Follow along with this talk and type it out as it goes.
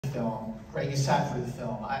film. Greg, you sat through the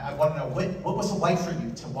film. I want to know, what was it like for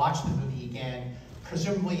you to watch the movie again,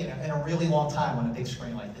 presumably in a really long time on a big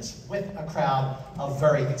screen like this, with a crowd of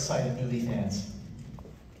very excited movie fans?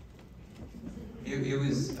 It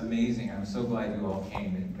was amazing. I'm so glad you all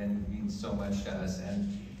came. It means so much to us,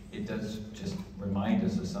 and it does just remind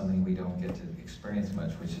us of something we don't get to experience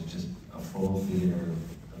much, which is just a full theater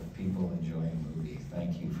of people enjoying movies.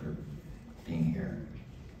 Thank you for being here.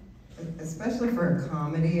 Especially for a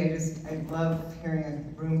comedy, I love hearing a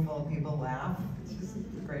room full of people laugh. It's just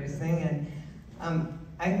the greatest thing. And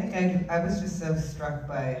I think I was just so struck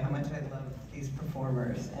by how much I love these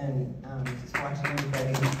performers, and just watching everybody.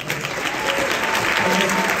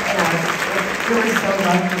 It's really so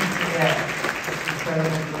lucky to get this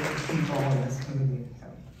incredible group of people in this movie. So.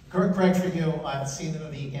 Greg, for you, seeing the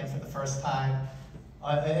movie again for the first time,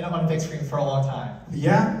 and on a big screen for a long time.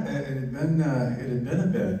 Yeah, it had been a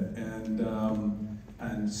bit,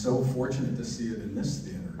 and so fortunate to see it in this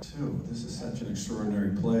theater too. This is such an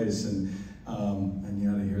extraordinary place, and you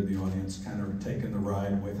ought to hear the audience kind of taking the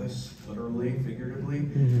ride with us, literally, figuratively.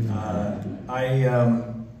 I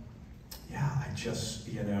just,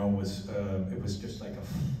 it was just like a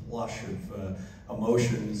flush of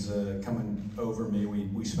emotions coming over me.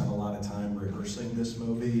 We spent a lot of time rehearsing this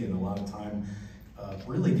movie and a lot of time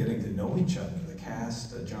really getting to know each other. The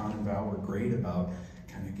cast, John and Val were great about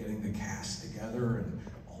kind of getting the cast together and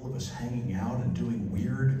all of us hanging out and doing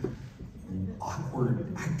weird,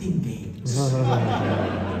 awkward acting games. I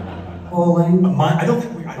don't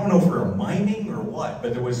know if we were miming or what,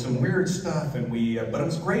 but there was some weird stuff, and but it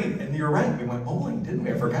was great. And you're right, we went bowling, didn't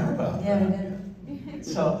we? I forgot about that. Yeah, we did.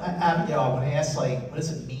 So, Abigail, I want to ask, what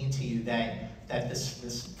does it mean to you that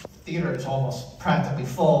this theater is almost practically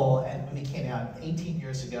full, and the movie came out 18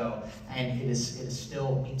 years ago, and it is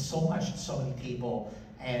still means so much to so many people,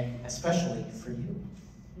 and especially for you?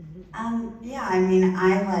 Yeah, I mean,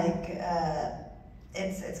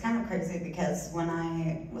 it's kind of crazy because when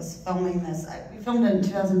I was filming this, we filmed it in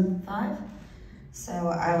 2005, so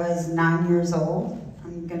I was 9 years old.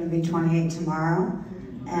 I'm going to be 28 tomorrow,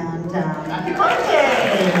 and happy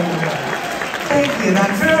birthday! Thank you.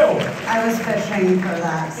 That's true. I was fishing for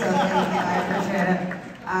that, so thank you. I appreciate it.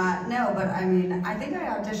 No, but I mean, I think I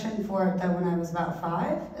auditioned for it though when I was about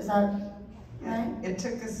 5. Is that right? It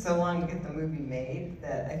took us so long to get the movie made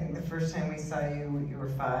that I think the first time we saw you, you were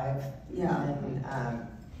 5. Yeah. And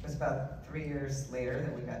it was about 3 years later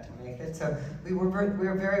that we got to make it. So we were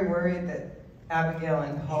very worried that Abigail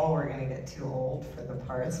and Paul were going to get too old for the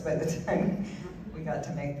parts by the time we got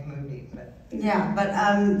to make the movie. But yeah, but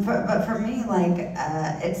for me,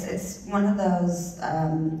 it's one of those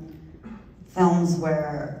films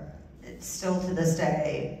where it's still to this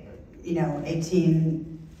day,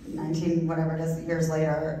 18, 19, whatever it is, years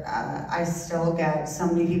later, I still get so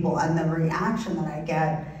many people, and the reaction that I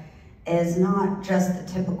get is not just the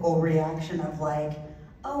typical reaction of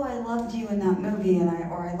oh, I loved you in that movie,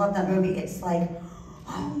 or I love that movie. It's like,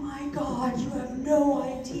 oh my God, you have no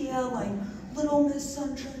idea, Little Miss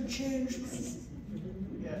Sunshine changed me.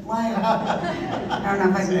 I don't know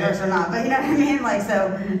if I can curse or not, but you know what I mean?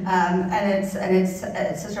 And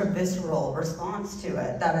it's such a visceral response to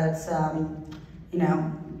it that it's,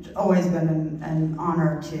 always been an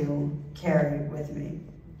honor to carry with me.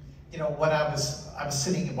 When I was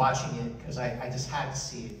sitting and watching it, because I just had to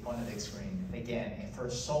see it on a big screen again, and for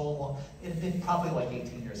so long, it had been probably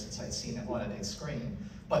 18 years since I'd seen it on a big screen.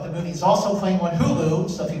 But the movie's also playing on Hulu,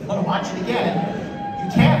 so if you want to watch it again,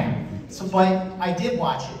 you can. But I did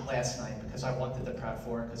watch it last night because I wanted to prep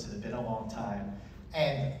for it because it had been a long time.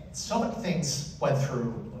 And so many things went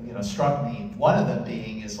through, struck me. One of them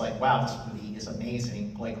being is wow, this movie is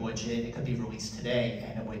amazing, legit. It could be released today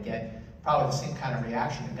and it would get probably the same kind of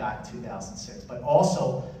reaction it got in 2006. But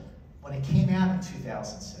also, when it came out in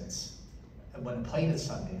 2006, and when it played at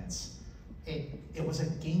Sundance, it was a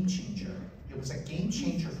game changer. It was a game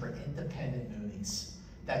changer for independent movies.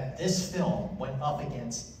 That this film went up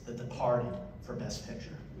against The Departed for Best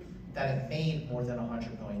Picture. That it made more than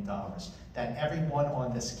 $100 million. That everyone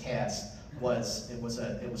on this cast was a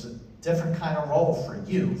different kind of role for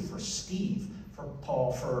you, for Steve, for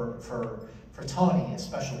Paul, for Tony,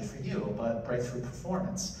 especially for you, but breakthrough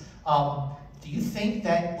performance. Do you think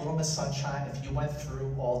that Little Miss Sunshine, if you went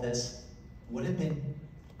through all this, would have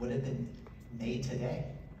been made today?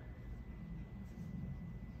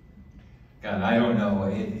 God, I don't know.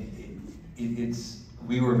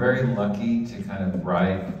 We were very lucky to kind of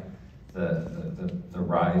ride the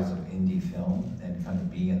rise of indie film and kind of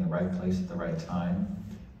be in the right place at the right time.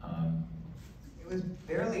 it was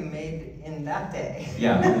barely made in that day.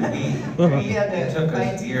 Yeah, We had it took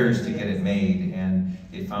us years to get it made, and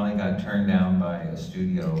it finally got turned down by a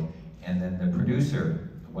studio, and then the producer,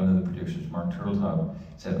 one of the producers, Mark Turtletop,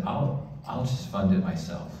 said, I'll just fund it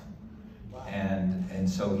myself. Wow. And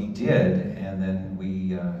so he did, and then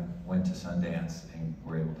we went to Sundance and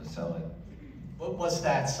were able to sell it. What was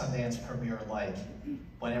that Sundance premiere like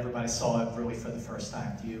when everybody saw it really for the first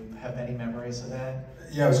time? Do you have any memories of that?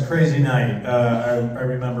 Yeah, it was a crazy night. I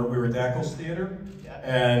remember we were at Dackles Theater,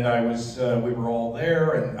 and we were all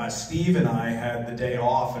there, and Steve and I had the day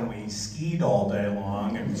off, and we skied all day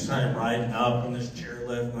long, and we started riding up in this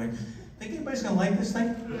chairlift, and like, think anybody's gonna like this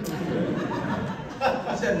thing? I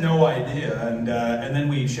just had no idea, and then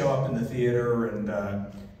we show up in the theater, and I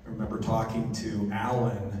remember talking to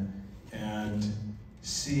Alan, and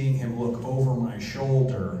seeing him look over my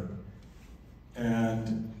shoulder,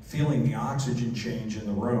 and feeling the oxygen change in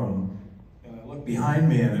the room. And I looked behind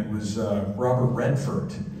me, and it was Robert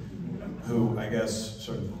Redford, who I guess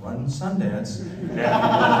sort of runs Sundance. And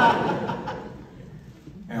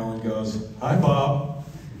Alan goes, "Hi, Bob."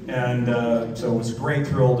 And so it was a great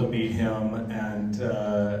thrill to meet him, and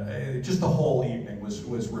just the whole evening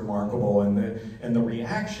was remarkable, and the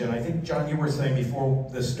reaction. I think, John, you were saying before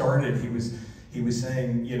this started, he was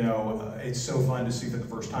saying, you know, it's so fun to see for the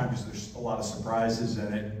first time because there's a lot of surprises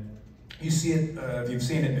in it. You see it, if you've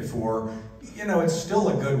seen it before, you know, it's still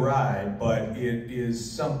a good ride, but it is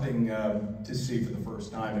something to see for the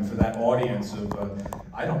first time. And for that audience of,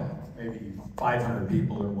 I don't know, maybe 500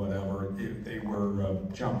 people or whatever, they were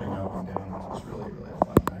jumping up and down. It was really, really a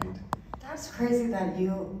fun night. That's crazy that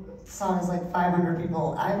you saw it as like 500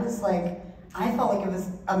 people. I felt like it was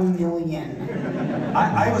a million.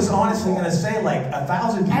 I was honestly going to say like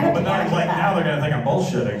 1,000 people, but now they're going to think I'm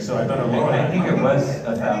bullshitting, so I better lower it. I think it was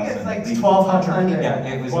 1,000. I think it's like 1,200. Yeah,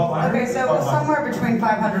 it was. Okay, so it was somewhere between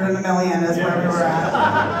 500 and a million is where we were at.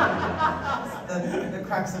 the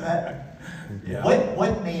crux of it. Yeah.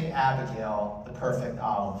 What made Abigail the perfect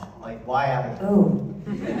Olive? Like, why Abigail? Ooh.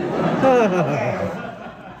 Okay.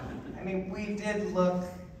 I mean, we did look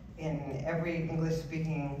in every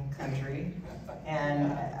English-speaking country,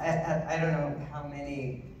 and I don't know how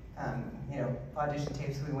many audition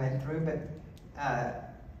tapes we went through, but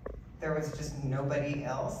there was just nobody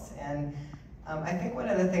else. And I think one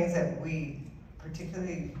of the things that we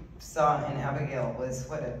particularly saw in Abigail was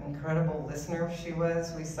what an incredible listener she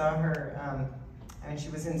was. We saw her, I mean, she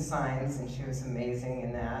was in Signs, and she was amazing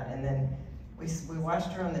in that. And then we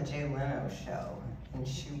watched her on the Jay Leno show, and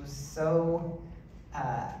she was so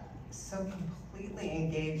completely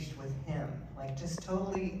engaged with him, like just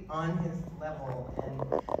totally on his level.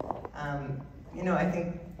 And I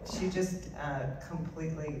think she just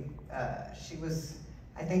completely, I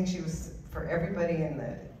think she was, for everybody in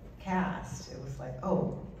the cast, it was like,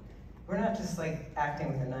 oh, we're not just like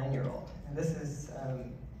acting with a 9-year-old. And this is,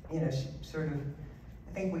 she sort of,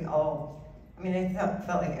 I think we all, I mean, I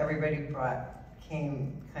felt like everybody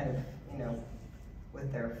came kind of,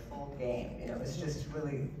 with their full game. It was just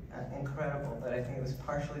really incredible, but I think it was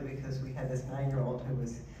partially because we had this 9-year-old who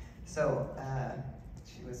was so,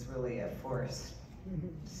 she was really a force.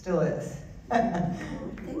 Still is. Abigail,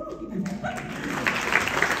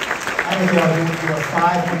 you were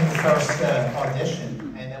 5 when you first auditioned,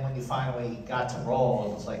 and then when you finally got to roll,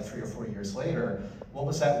 it was like 3 or 4 years later. What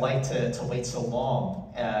was that like to wait so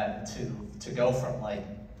long to go from like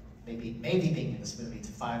maybe being in this movie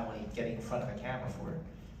to finally getting in front of a camera for it?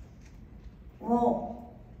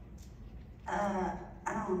 Well, I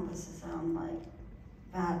don't want this to sound like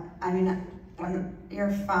that. I mean, when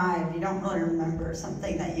you're 5, you don't really remember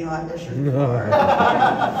something that you auditioned for.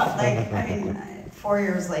 Like, I mean, 4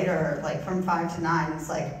 years later, like from 5 to 9, it's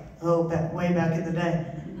like, oh, way back in the day,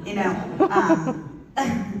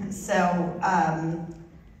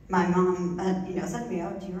 my mom, said to me,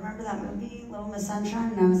 "Oh, do you remember that movie, Little Miss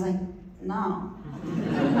Sunshine?" And I was like, "No."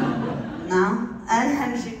 No?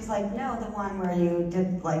 And she was like, "No, the one where you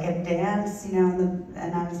did like a dance, and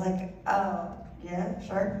I was like, "Oh, yeah,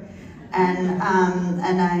 sure." And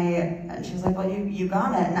she was like, "Well, you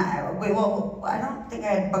got it." And I don't think I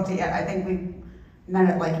had booked it yet. I think we met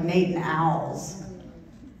at like Nate and Owl's,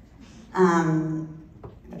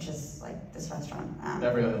 which is like this restaurant.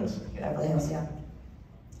 Beverly Hills. Beverly Hills, yeah.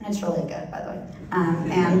 It's really good, by the way.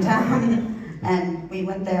 And we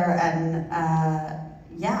went there, and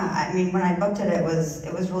I mean, when I booked it, it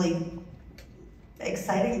was really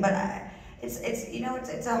exciting. But it's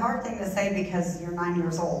a hard thing to say because you're 9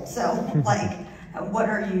 years old. So like, what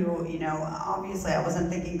are you? Obviously, I wasn't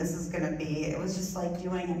thinking this is gonna be. It was just like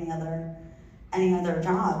doing any other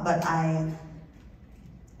job. But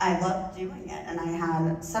I loved doing it, and I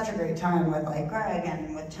had such a great time with like Greg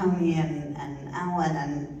and with Tony and Alan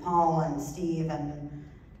and Paul and Steve and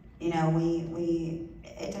you know,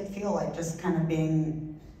 it did feel like just kind of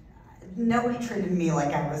being, nobody treated me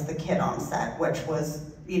like I was the kid on set, which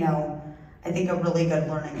was, you know, I think a really good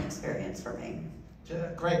learning experience for me.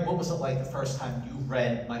 Greg, what was it like the first time you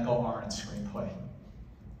read Michael Arndt's screenplay?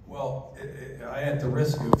 Well, I, at the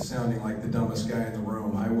risk of sounding like the dumbest guy in the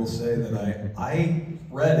room, I will say that I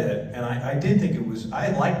read it, and I did think it was,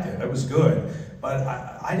 I liked it, it was good, but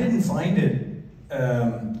I didn't find it,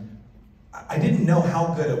 I didn't know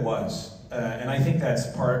how good it was. And I think that's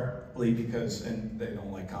partly because, and they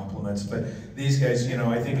don't like compliments, but these guys, you know,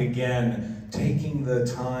 I think again, taking the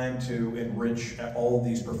time to enrich all of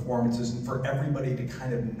these performances and for everybody to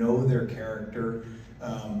kind of know their character,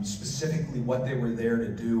 specifically what they were there to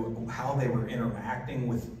do, how they were interacting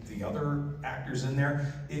with the other actors in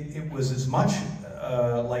there. It was as much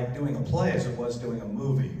like doing a play as it was doing a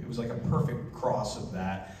movie. It was like a perfect cross of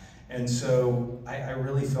that. And so I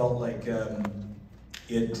really felt like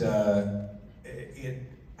it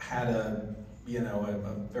had a, you know,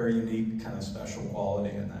 a very unique kind of special quality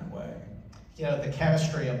in that way. You know, the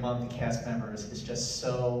chemistry among the cast members is just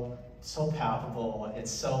so palpable.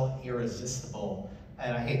 It's so irresistible.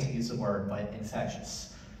 And I hate to use the word, but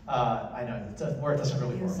infectious. I know the word doesn't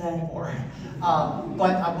really work anymore.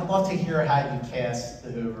 But I would love to hear how you cast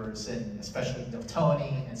the Hoovers, and especially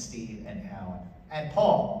Tony and Steve and Alan. And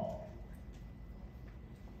Paul.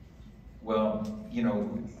 Well, you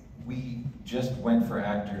know, we just went for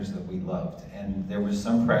actors that we loved, and there was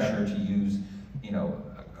some pressure to use, you know,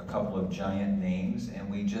 a couple of giant names, and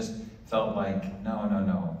we just felt like, no.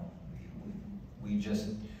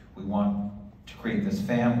 We want to create this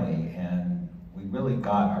family, and we really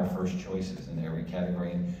got our first choices in every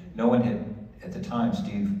category. And no one had, at the time,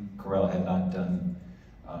 Steve Carell had not done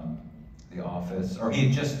The Office, or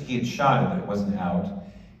he had shot it, but it wasn't out,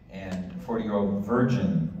 and 40-Year-Old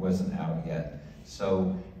Virgin wasn't out yet.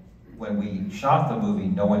 So when we shot the movie,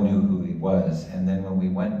 no one knew who he was, and then when we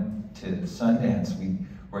went to Sundance, we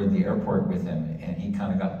were at the airport with him, and he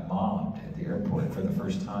kind of got mobbed at the airport for the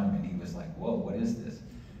first time, and he was like, whoa, what is this?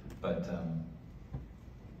 But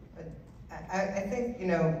I think, you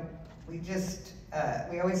know, we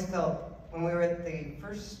always felt, when we were at the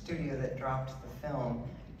first studio that dropped the film,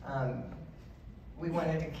 we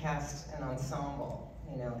wanted to cast an ensemble,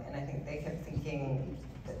 you know, and I think they kept thinking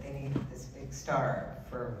that they needed this big star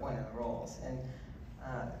for one of the roles.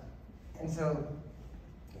 And so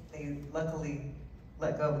they luckily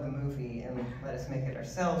let go of the movie and let us make it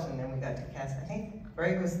ourselves, and then we got to cast. I think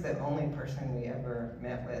Greg was the only person we ever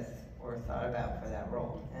met with or thought about for that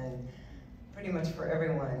role, and pretty much for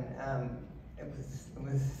everyone, it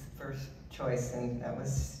was first choice, and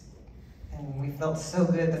we felt so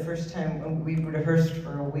good the first time. We rehearsed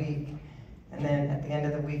for a week, and then at the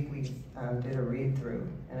end of the week we did a read-through,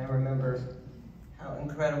 and I remember how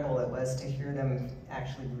incredible it was to hear them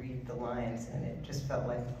actually read the lines, and it just felt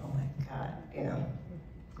like, oh my God, you know.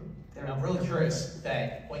 And I'm really curious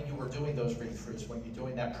that when you were doing those read-throughs, when you're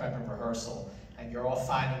doing that prep and rehearsal, and you're all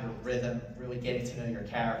finding your rhythm, really getting to know your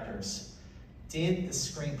characters, did the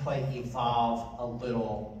screenplay evolve a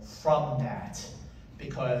little from that?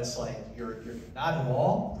 Because like you're not at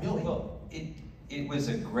all, really. Well, it was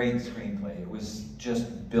a great screenplay. It was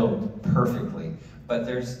just built perfectly. But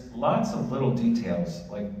there's lots of little details,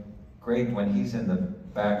 like Greg, when he's in the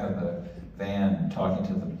back of the van talking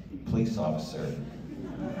to the police officer,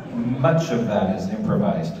 much of that is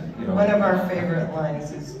improvised. You know. One of our favorite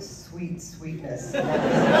lines is "sweet sweetness." We're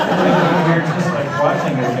just like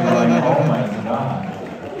watching it and like, oh my God.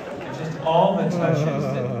 It's just all the touches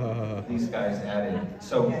that these guys added.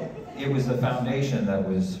 So it was the foundation that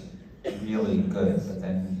was really good, but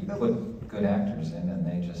then you put good actors in and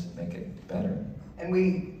they just make it better. And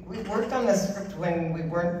we worked on the script when we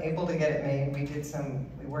weren't able to get it made.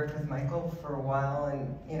 We worked with Michael for a while,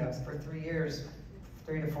 and you know, for 3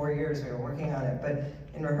 to 4 years we were working on it. But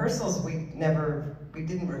in rehearsals, we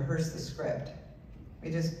didn't rehearse the script.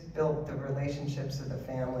 We just built the relationships of the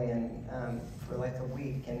family, and for like a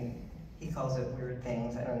week, and he calls it weird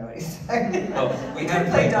things. I don't know what he's saying. Well, we had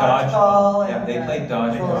to play dodgeball. Yeah, they played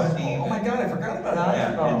dodgeball. Oh my God, I forgot about that.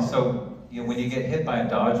 Yeah, and so you know, when you get hit by a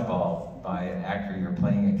dodgeball by an actor you're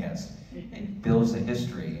playing against, it builds a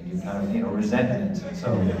history, and you kind of, resentment. And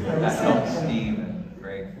so that helps Steve and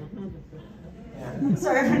Greg. Yeah.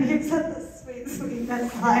 Sorry, when you said the sweet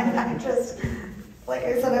sweetness line, I just, like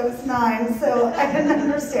I said, I was 9, so I didn't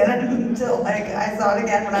understand it until like I saw it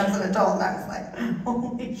again when I was an adult, and I was like,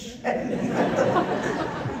 holy shit.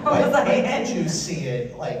 When did you see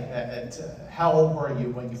it? Like, how old were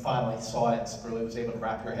you when you finally saw it and really was able to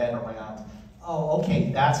wrap your head around, oh,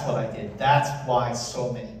 okay, that's what I did. That's why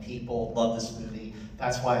so many people love this movie.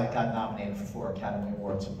 That's why it got nominated for 4 Academy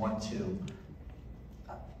Awards and won 2.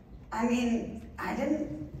 I mean, I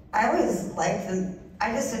always liked them.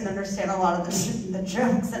 I just didn't understand a lot of the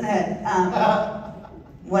jokes in it.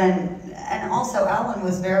 And also Alan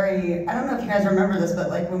was very, I don't know if you guys remember this, but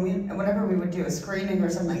like whenever we would do a screening or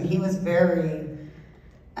something, he was very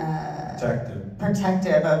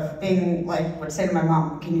protective of being like, would say to my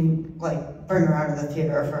mom, can you like bring her out of the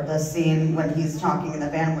theater for this scene when he's talking in the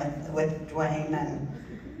van with Dwayne,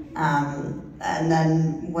 and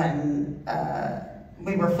then when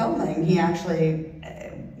we were filming, he actually,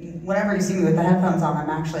 whenever you see me with the headphones on, I'm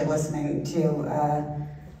actually listening to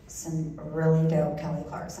some really dope Kelly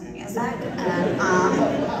Clarkson music.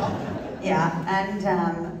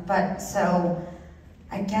 And, but so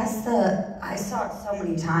I guess I saw it so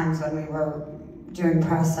many times when we were doing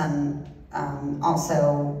press and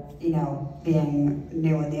also, you know, being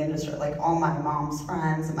new in the industry. Like all my mom's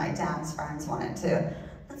friends and my dad's friends wanted to,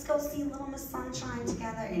 let's go see Little Miss Sunshine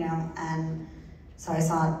together, you know, and so I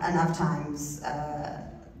saw it enough times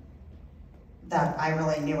that I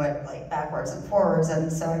really knew it like backwards and forwards,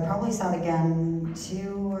 and so I probably saw it again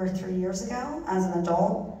 2 or 3 years ago as an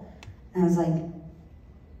adult, and I was like,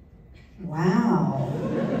 wow,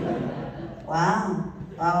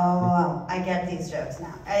 wow, I get these jokes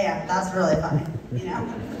now. Yeah, that's really funny, you know?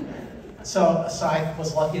 So I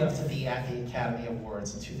was lucky enough to be at the Academy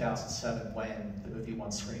Awards in 2007 when the movie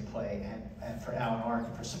won screenplay and for Alan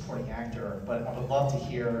Arkin for supporting actor. But I would love to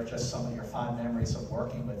hear just some of your fond memories of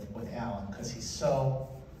working with Alan, because he's so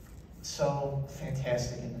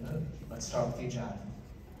fantastic in the movie. Let's start with you, John.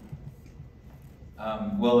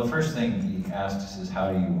 Well, the first thing he asked us is,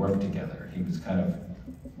 how do you work together? He was kind of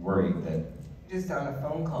worried that... Just on a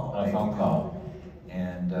phone call. On a phone call.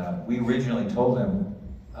 And we originally told him,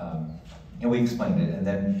 and we explained it, and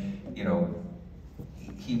then, you know,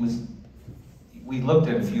 we looked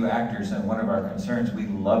at a few actors, and one of our concerns, we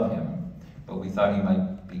love him, but we thought he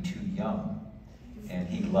might be too young, and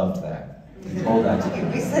he loved that. We told that to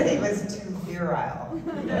him. We said he was too virile.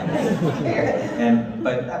 Yeah.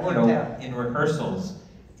 But you know, in rehearsals,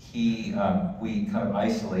 we kind of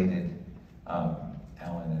isolated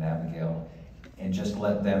Alan and Abigail and just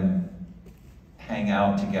let them hang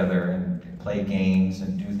out together and play games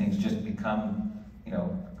and do things, just become, you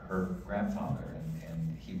know, her grandfather.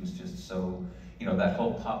 And he was just so, you know, that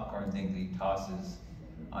whole popcorn thing that he tosses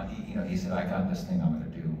on, he said, I got this thing I'm gonna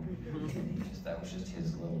do. And that was just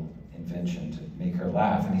his little invention to make her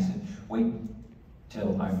laugh. And he said, wait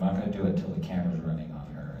till, I'm not gonna do it till the camera's running on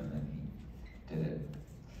her. And then he did it.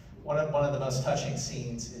 One of the most touching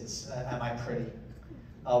scenes is Am I Pretty?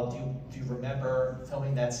 Do you remember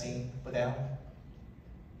filming that scene with Alan?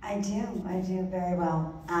 I do very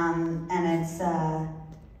well. And it's,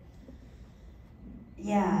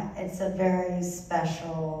 it's a very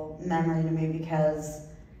special memory to me because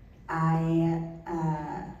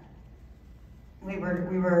we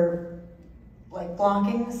were like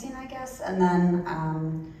blocking the scene, I guess, and then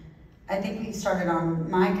I think we started on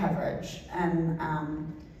my coverage, and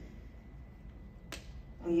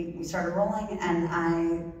we started rolling, and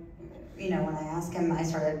when I asked him, I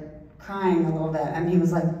started crying a little bit, and he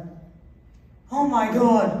was like, oh my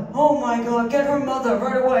God, get her mother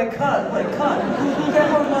right away, cut, get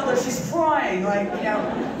her mother, she's crying,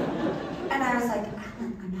 and I was like,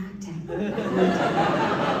 I'm acting.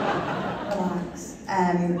 Relax.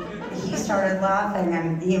 And he started laughing,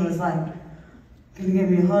 and he was like, gonna give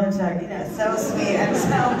me a heart attack, so sweet, and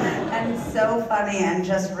so funny, and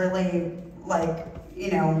just really,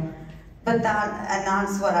 but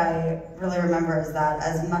that's what I really remember, is that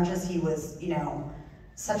as much as he was,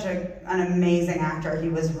 such an amazing actor, he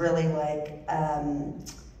was really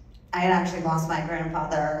I had actually lost my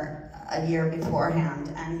grandfather a year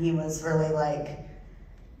beforehand, and he was really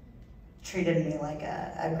treated me like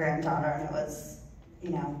a granddaughter, and it was,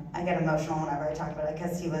 I get emotional whenever I talk about it,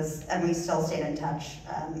 because he was, and we still stayed in touch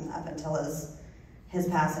up until his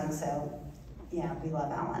passing, so yeah, we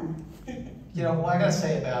love Alan. What I gotta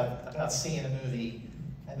say about seeing a movie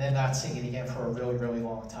and then not seeing it again for a really, really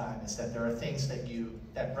long time is that there are things that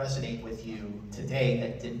resonate with you today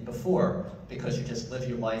that didn't before, because you just live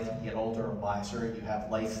your life and you get older and wiser, you have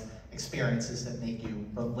life experiences that make you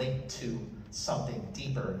relate to something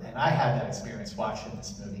deeper. And I had that experience watching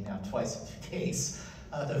this movie now twice in 2 days.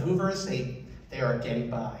 The Hoovers, they are getting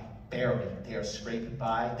by, barely. They are scraping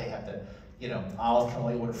by. They have to, Olive can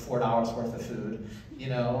only order $4 worth of food, they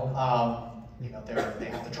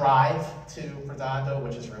have to drive to Redondo,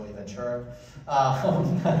 which is really Ventura,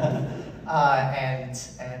 and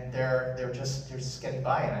they're just getting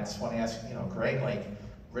by. And I just want to ask, Greg,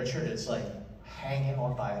 Richard is hanging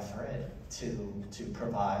on by a thread to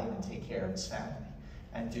provide and take care of his family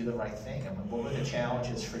and do the right thing. I mean, what were the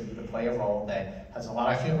challenges for you to play a role that has a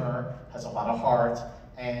lot of humor, has a lot of heart,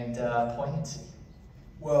 and poignancy?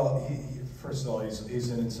 Well, first of all, he's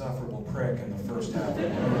an insufferable prick in the first half of the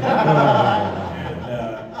movie.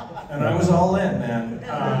 And I was all in, man.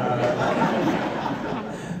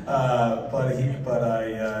 But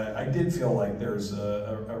I did feel like there's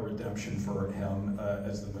a redemption for him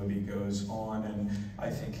as the movie goes on, and I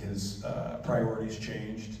think his priorities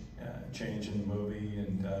change in the movie,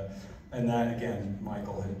 and that again,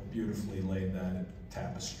 Michael had beautifully laid that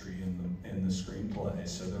tapestry in the screenplay.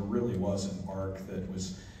 So there really was an arc that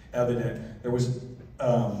was evident. There was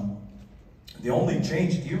the only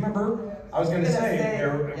change. Do you remember? I was going to say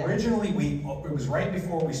originally it was right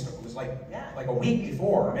before we started. It was like a week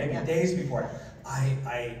before, maybe days before.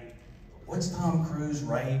 What's Tom Cruise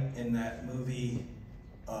right in that movie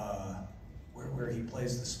where he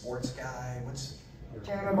plays the sports guy? What's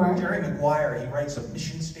Jerry Maguire. Jerry Maguire, he writes a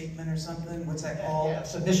mission statement or something. What's that called? Yeah,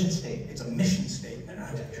 it's a mission statement. It's a mission statement.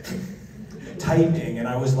 I was typing, and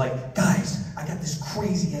I was like, guys, I got this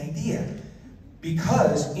crazy idea.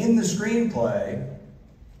 Because in the screenplay,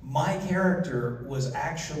 my character was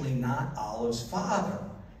actually not Olive's father.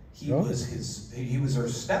 He was her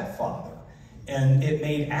stepfather. And it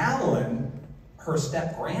made Alan her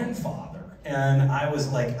step-grandfather. And I was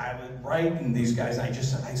like, I was writing these guys, I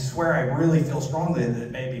swear I really feel strongly that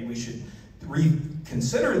maybe we should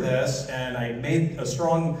reconsider this, and I made a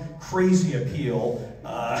strong, crazy appeal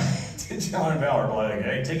to John Ballard, like,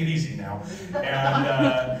 hey, take it easy now.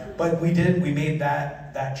 And, but we made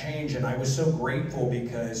that change, and I was so grateful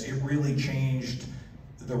because it really changed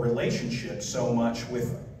the relationship so much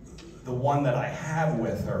with the one that I have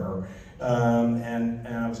with her. And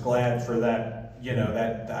I was glad for that, we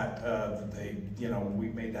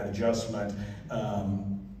made that adjustment,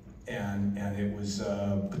 and it was,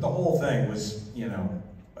 but the whole thing was,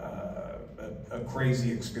 a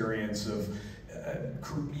crazy experience of,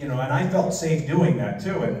 and I felt safe doing that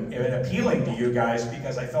too, and appealing to you guys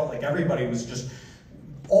because I felt like everybody was just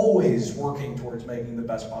always working towards making the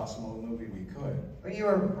best possible movie we could. Well, you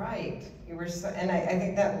were right. You were so, and I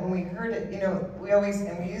think that when we heard it, we always,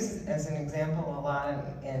 and we use it as an example a lot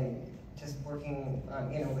in just working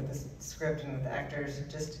on, with the script and with actors,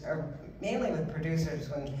 or mainly with producers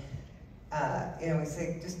when, we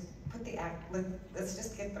say, just put let's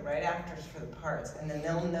just get the right actors for the parts, and then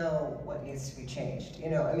they'll know what needs to be changed.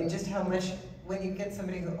 Just how much, when you get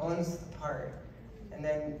somebody who owns the part, and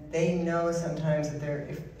then they know sometimes that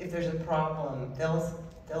if there's a problem,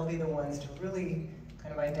 they'll be the ones to really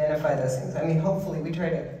kind of identify those things. I mean, hopefully we try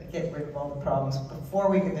to get rid of all the problems before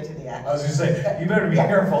we give it to the actors. I was going to say, you better be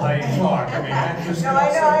careful how you talk. I mean, actors. No,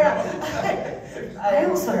 I know. I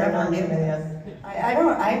also never knew this. I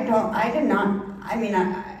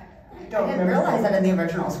didn't realize that in the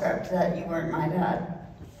original script that you weren't my dad.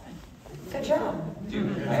 Good job.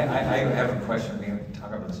 I have a question. We can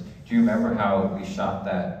talk about this. Do you remember how we shot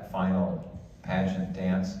that final pageant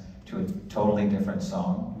dance to a totally different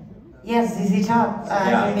song? Yes, ZZ Top.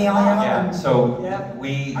 Give me all your love. Yeah. So I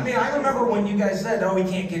remember when you guys said, "Oh, we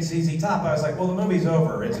can't get ZZ Top." I was like, "Well, the movie's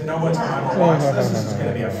over. It's no one's time to watch this. This is going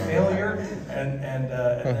to be a failure." And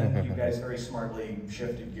then you guys very smartly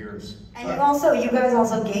shifted gears. And you guys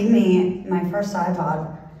also gave me my first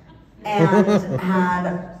iPod and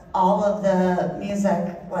had all of the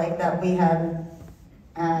music like that we had,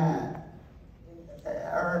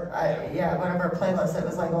 whatever playlist. It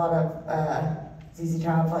was like a lot of ZZ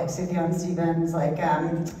Top, like Sufjan Stevens, like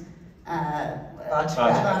Devotchka,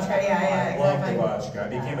 yeah, exactly. I love Devotchka. I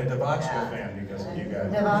became a Devotchka fan because of you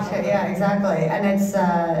guys. Devotchka, yeah, exactly. And it's,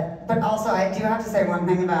 but also I do have to say one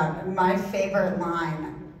thing about my favorite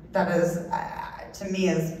line that is, to me,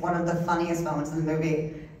 is one of the funniest moments in the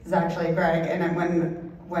movie is actually Greg, and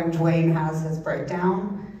when Dwayne has his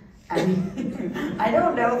breakdown, and I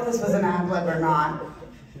don't know if this was an ad lib or not,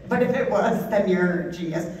 but if it was, then you're a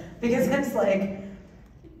genius. Because it's like,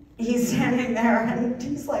 he's standing there and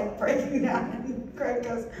he's like breaking down, and Greg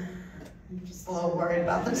goes, I'm just a little worried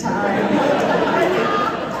about the time.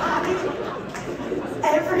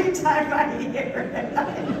 Every time I hear it, I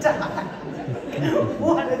die.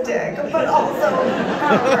 What a dick, but also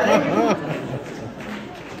how great.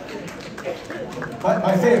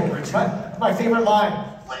 My favorite line,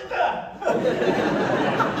 Linda!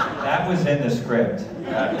 That was in the script.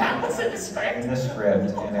 That was in the script? In the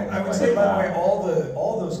script. And it was I would say, by the way,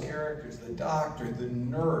 all those characters, the doctor, the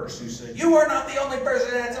nurse who said, "You are not the only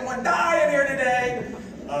person that had someone die in here today,"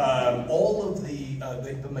 all of the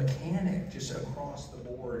the mechanic just across the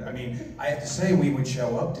board. I mean, I have to say we would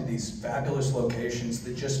show up to these fabulous locations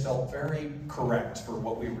that just felt very correct for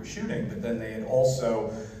what we were shooting, but then they had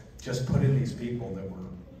also just put in these people that were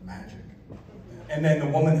magic. And then the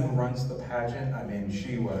woman who runs the pageant, I mean,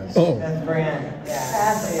 she was... Beth Brand,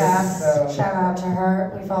 yeah. Beth, So, shout out to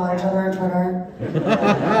her. We follow each other on Twitter.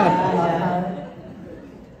 I love her.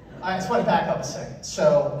 I just want to back up a second.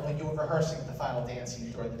 So when you were rehearsing the final dance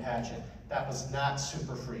scene during the pageant, that was not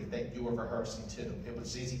Super Freak that you were rehearsing to. It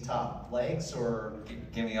was ZZ Top. Legs or?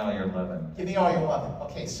 Give me all your lovin'. Give me all your lovin'.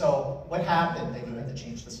 Okay, so what happened that you had to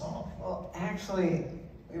change the song? well, actually,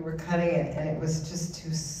 we were cutting it, and it was just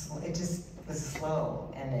too slow. It just was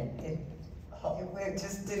slow, and it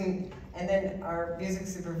just didn't. And then our music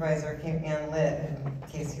supervisor came, Ann Litt, and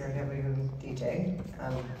KCRW DJ.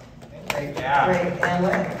 Great, Ann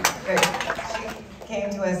Litt. Great. She came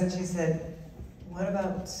to us and she said, "What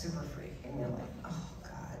about Super Freak?" And we're like, "Oh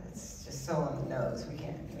God, it's just so on the nose. We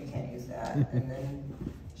can't use that." And then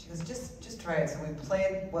she goes, "Just try it." So we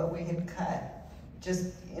played what we had cut, just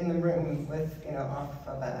in the room with, off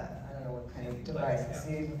of a, I don't know what kind of device,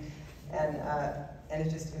 and it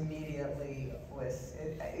just immediately was,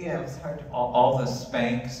 it was hard to. All the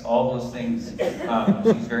spanks, all those things. She's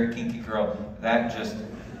a very kinky girl. That just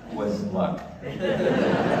was luck.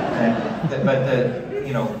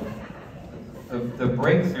 But the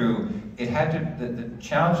breakthrough, it had to. The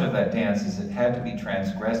challenge of that dance is it had to be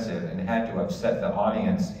transgressive and it had to upset the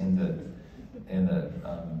audience in the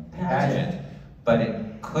pageant, but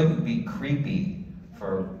it couldn't be creepy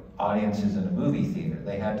for audiences in a movie theater.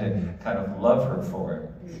 They had to kind of love her for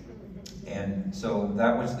it. And so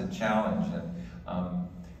that was the challenge. And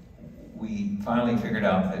we finally figured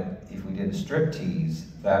out that if we did a striptease,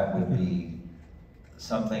 that would be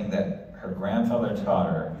something that her grandfather taught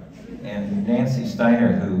her. And Nancy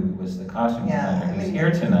Steiner, who was the costume designer, who's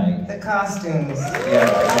here tonight. The costumes.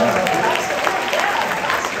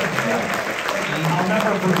 I'll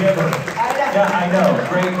never forgive her. Yeah, I know.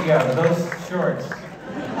 Great, yeah, those shorts.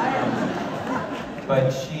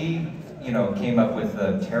 But she, came up with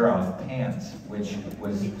the tear-off pants, which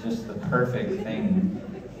was just the perfect thing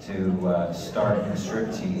to start the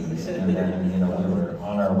striptease, and then, we were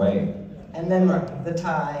on our way. And then the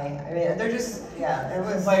tie. I mean, they're just, it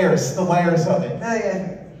was... The layers of it. Oh,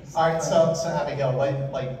 yeah. All right, so Abigail,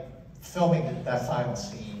 like filming that final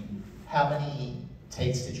scene, how many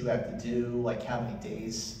takes did you have to do? Like, how many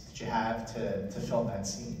days did you have to film that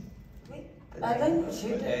scene? I think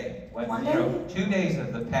One day. One day? 2 days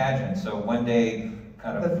of the pageant, so one day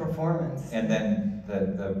kind of... The performance. And then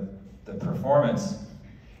the performance.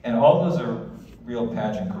 And all those are real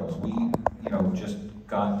pageant girls. We, just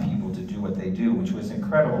got people to do what they do, which was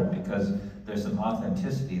incredible because there's some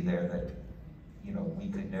authenticity there that, we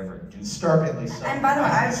could never do. Disturbingly so. And by the way,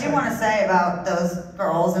 I do want to say about those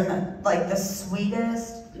girls, and the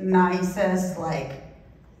sweetest, nicest,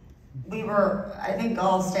 we were, I think,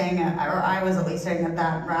 all staying at, or I was at least staying at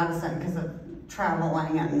that Radisson because of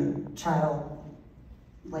traveling and child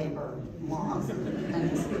labor laws and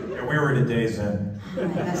things. Yeah, we were at a Days Inn. I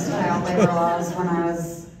missed child labor laws when I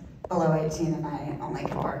was below 18 and I only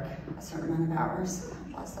could work a certain amount of hours.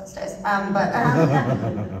 Bless those days.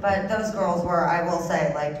 But those girls were, I will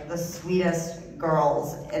say, the sweetest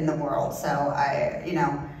girls in the world. So I think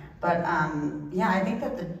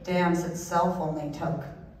that the dance itself only took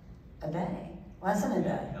a day, less than a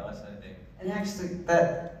day. No, less than a day. And actually,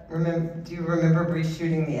 do you remember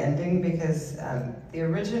reshooting the ending? Because the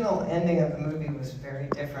original ending of the movie was very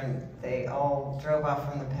different. They all drove off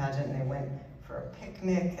from the pageant and they went for a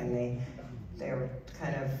picnic, and they were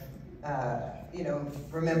kind of,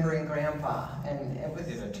 remembering Grandpa, and it was...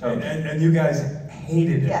 And you guys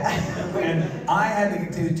hated it. Yeah. And I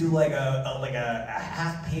had to do like a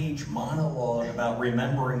half-page monologue about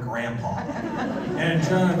remembering Grandpa. And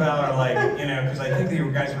John and Val are because I think you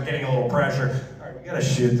guys were getting a little pressure. All right, we gotta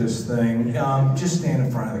shoot this thing. Just stand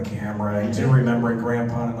in front of the camera and do remembering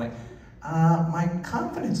Grandpa. And I'm like, my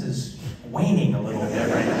confidence is waning a little bit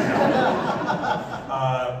right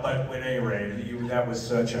now. But at any rate, that was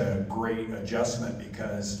such a great adjustment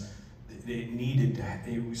because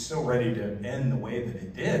it was so ready to end the way that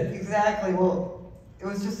it did. Exactly. Well, it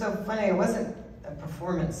was just so funny. It wasn't a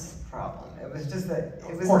performance problem. It was just that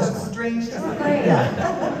it was so strange to see.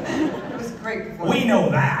 It was a great performance. We know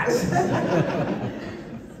that.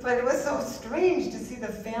 But it was so strange to see the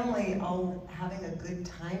family all having a good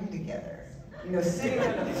time together. Sitting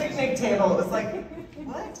at a picnic table. It was like,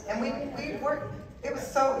 what? And we worked. It was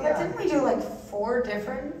so. But didn't we do 4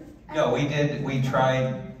 different? No, we did. We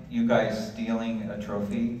tried you guys stealing a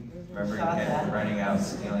trophy Remember Shot Ken that. running out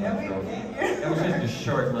stealing Yeah, a we- trophy? It was just a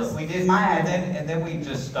short look. We did, My and then we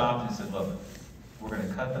just stopped and said, look, we're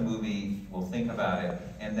gonna cut the movie, we'll think about it.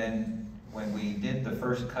 And then when we did the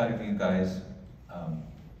first cut of you guys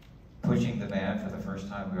pushing the van for the first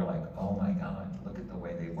time, we were like, oh my God, look at the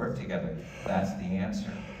way they work together. That's the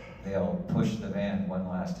answer. They'll push the van one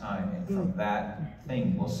last time, and from that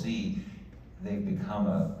thing, we'll see they've become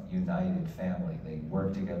a united family. They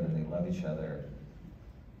work together, they love each other.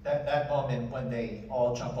 That moment when they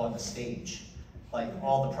all jump on the stage, like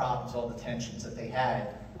all the problems, all the tensions that they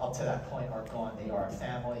had up to that point are gone. They are a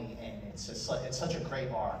family, and it's just like, it's such a great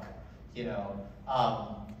arc, you know.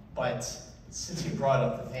 But since you brought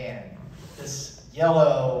up the van, this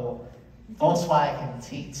yellow Volkswagen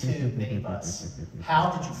T2 minibus, how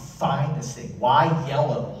did you find this thing? Why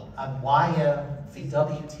yellow? Why a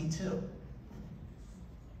VW T2?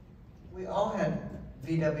 We all had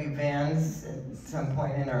VW vans at some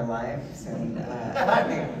point in our lives, and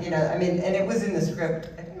you know, I mean, and it was in the script.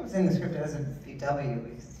 I think it was in the script as a VW,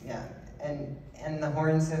 because, yeah, and the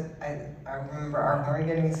horns. I remember our horn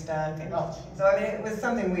getting stuck, and so I mean, it was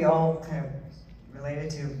something we all kind of related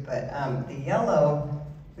to. But the yellow,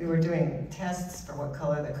 we were doing tests for what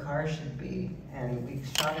color the car should be, and we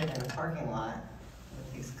shot it in a parking lot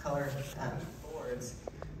with these colored boards.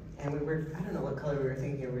 And we were, I don't know what color we were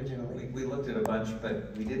thinking originally. We looked at a bunch,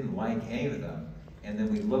 but we didn't like any of them. And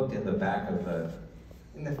then we looked in the back of the...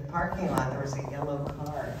 In the parking lot, there was a yellow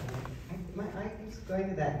car. My eye keeps going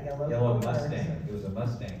to that yellow car. Mustang. It was a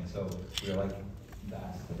Mustang, so we were like,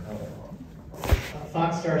 that's the color.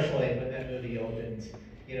 Fox Searchlight, when that movie opened,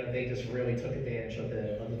 you know, they just really took advantage of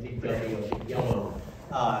the VW yellow.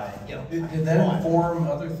 You know, Did that inform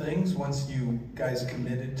other things once you guys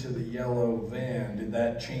committed to the yellow van? Did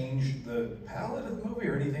that change the palette of the movie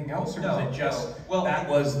or anything else? Or No, was it just, no. Well, that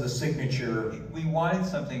was the signature? We wanted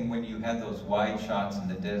something when you had those wide shots in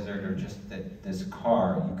the desert, or just that this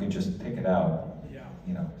car, you could just pick it out. Yeah.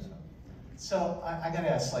 You know. So I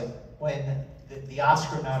gotta ask, like, when the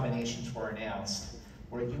Oscar nominations were announced,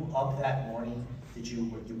 were you up that morning? Were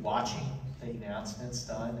you watching the announcements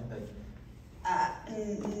done?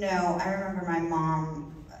 No, I remember my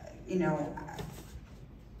mom, you know,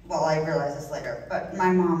 well, I realized this later, but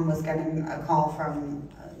my mom was getting a call from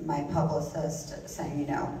my publicist saying, you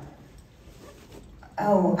know,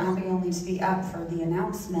 oh, Abby will need to be up for the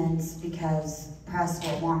announcements because press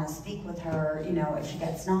will want to speak with her, you know, if she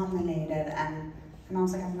gets nominated. And I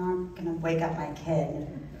was like, I'm not going to wake up my kid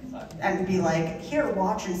and be like, here,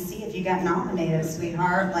 watch and see if you get nominated,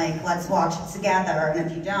 sweetheart. Like, let's watch it together. And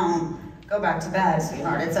if you don't, go back to bed,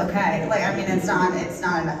 sweetheart. It's okay. Like, I mean, it's not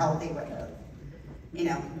in a healthy way to, you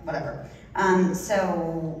know, whatever.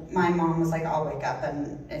 So my mom was like, I'll wake up,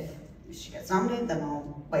 and if she gets nominated, then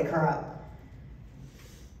I'll wake her up.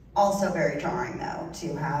 Also very jarring, though,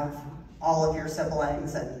 to have all of your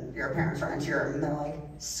siblings and your parents run into your room and they're like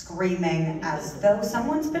screaming as though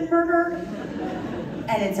someone's been murdered.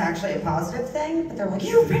 And it's actually a positive thing, but they're like,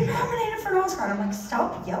 you've been nominated for an Oscar. And I'm like,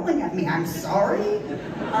 stop yelling at me, I'm sorry.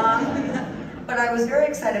 But I was very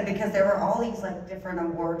excited because there were all these like different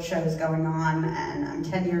award shows going on, and I'm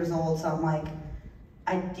 10 years old, so I'm like,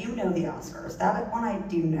 I do know the Oscars. That one I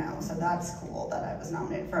do know, so that's cool that I was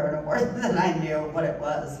nominated for an award that I knew what it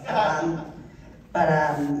was.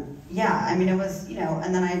 Yeah, I mean, it was, you know,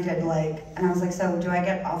 and then I did like, and I was like, so do I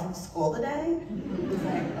get off of school today? I was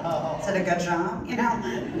like, is it a good job, you know?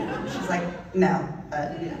 She's like, no,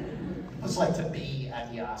 but, you know. It was like to be at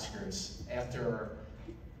the Oscars after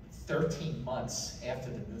 13 months after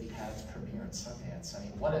the movie had its premiere in Sundance. I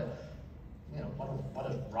mean, what a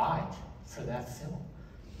ride for that film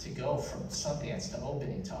to go from Sundance to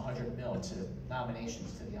opening to 100 mil to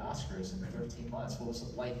nominations to the Oscars in 13 months. What was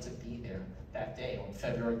it like to be there that day on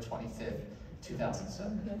February 25th,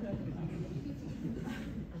 2007?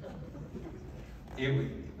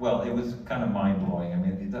 Well, it was kind of mind-blowing. I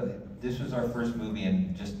mean, this was our first movie,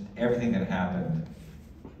 and just everything that happened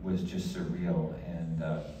was just surreal. And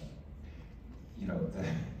you know,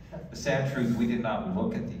 the sad truth, we did not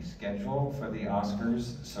look at the schedule for the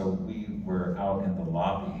Oscars, so we were out in the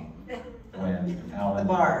lobby when Alan...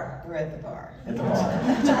 The bar. We're at the bar. At the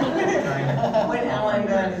bar. When Alan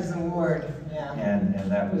got his award, yeah.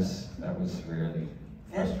 And that was really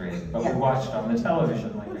frustrating. But Yeah. we watched on the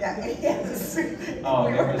television like Yeah, yes. oh,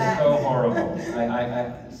 it was so horrible.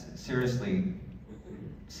 I seriously,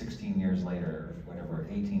 16 years later, or whatever,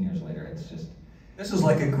 18 years later, it's just... This is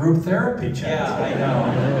like a group therapy chat. Yeah,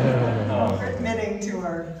 I know. We're admitting to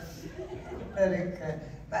our pathetic.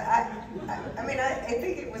 But I mean, I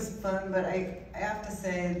think it was fun, but I have to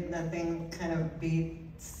say nothing kind of beat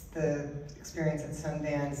the experience at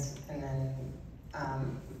Sundance, and then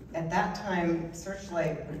at that time,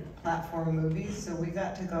 Searchlight would platform movies, so we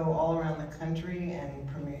got to go all around the country and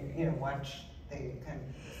premiere, watch it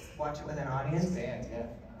with an audience. Band, yeah.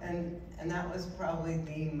 And that was probably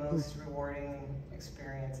the most rewarding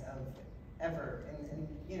experience of ever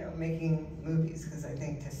in making movies, because I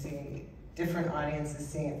think to see different audiences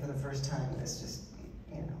seeing it for the first time is just,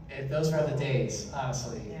 Those were the days,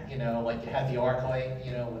 honestly. Yeah. Like you had the ArcLight,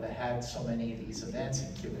 where they had so many of these events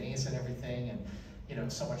and Q&As and everything, and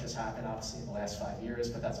so much has happened obviously in the last 5 years,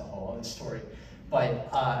 but that's a whole other story. But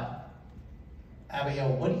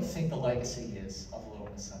Abigail, what do you think the legacy is of Little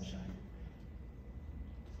Miss Sunshine?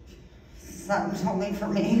 Something told me for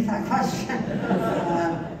me, that question.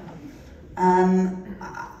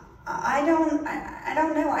 I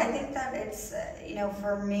don't know. I think that it's,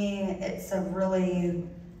 for me, it's a really,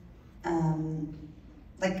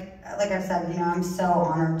 like I've said, I'm so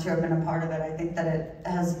honored to have been a part of it. I think that it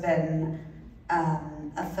has been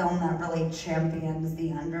a film that really champions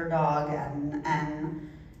the underdog and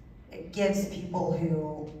it gives people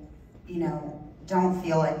who, don't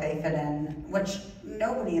feel like they fit in, which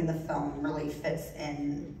nobody in the film really fits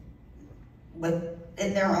in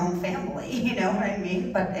their own family, you know what I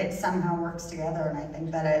mean? But it somehow works together, and I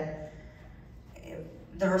think that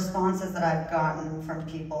the responses that I've gotten from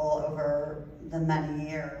people over the many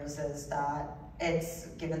years is that it's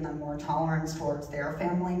given them more tolerance towards their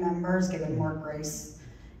family members, given more grace,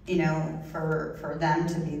 for them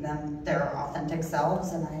to be their authentic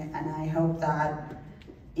selves, and I hope that,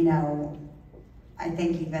 I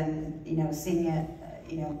think even, seeing it,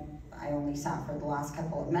 I only sat for the last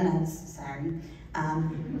couple of minutes, sorry,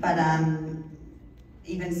 but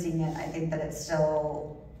even seeing it, I think that it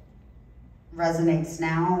still resonates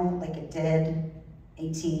now like it did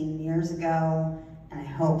 18 years ago, and I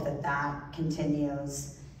hope that that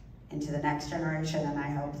continues into the next generation, and I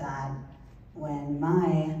hope that when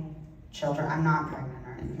my children, I'm not pregnant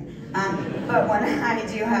or anything, but when I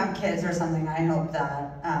do have kids or something, I hope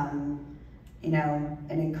that,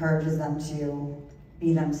 it encourages them to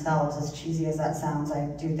be themselves. As cheesy as that sounds, I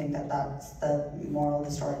do think that that's the moral of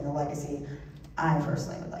the story and the legacy I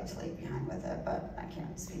personally would like to leave behind with it, but I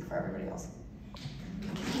can't speak for everybody else.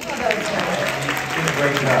 You did a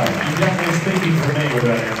great job. You definitely speaking for me with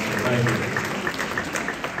that answer. Thank you.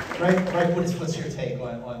 Right, what's your take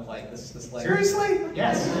on like this legacy? Seriously?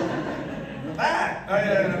 Yes. That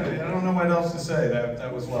I don't know what else to say.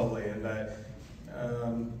 That was lovely, and I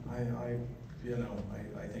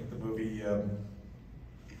think the movie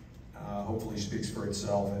hopefully speaks for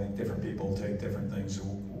itself. I think different people take different things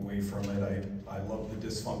away from it. I love the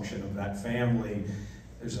dysfunction of that family.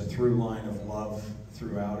 There's a through line of love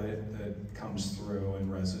throughout it that comes through and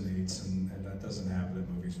resonates, and that doesn't happen in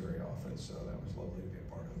movies very often. So that was lovely to be a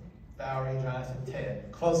part of. Valerie, Jonathan,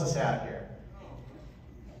 Ted, close us out here.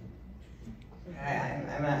 I'm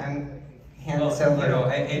hand this over.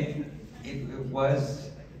 It was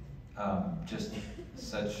just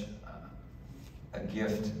such a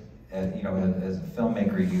gift. As a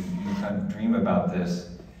filmmaker, you kind of dream about this,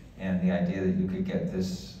 and the idea that you could get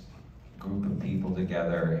this group of people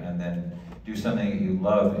together and then do something that you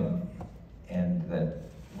love and that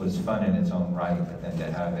was fun in its own right, but then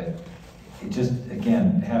to have it just,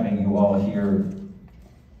 again, having you all here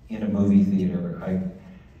in a movie theater,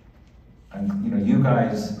 you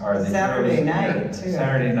guys are the Saturday night, too.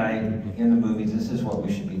 Saturday night in the movies. This is what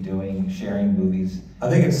we should be doing, sharing movies. I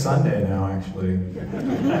think it's Sunday now, actually. It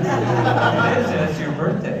is, it's your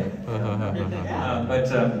birthday.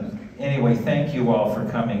 Anyway, thank you all for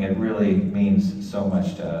coming. It really means so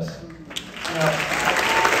much to us.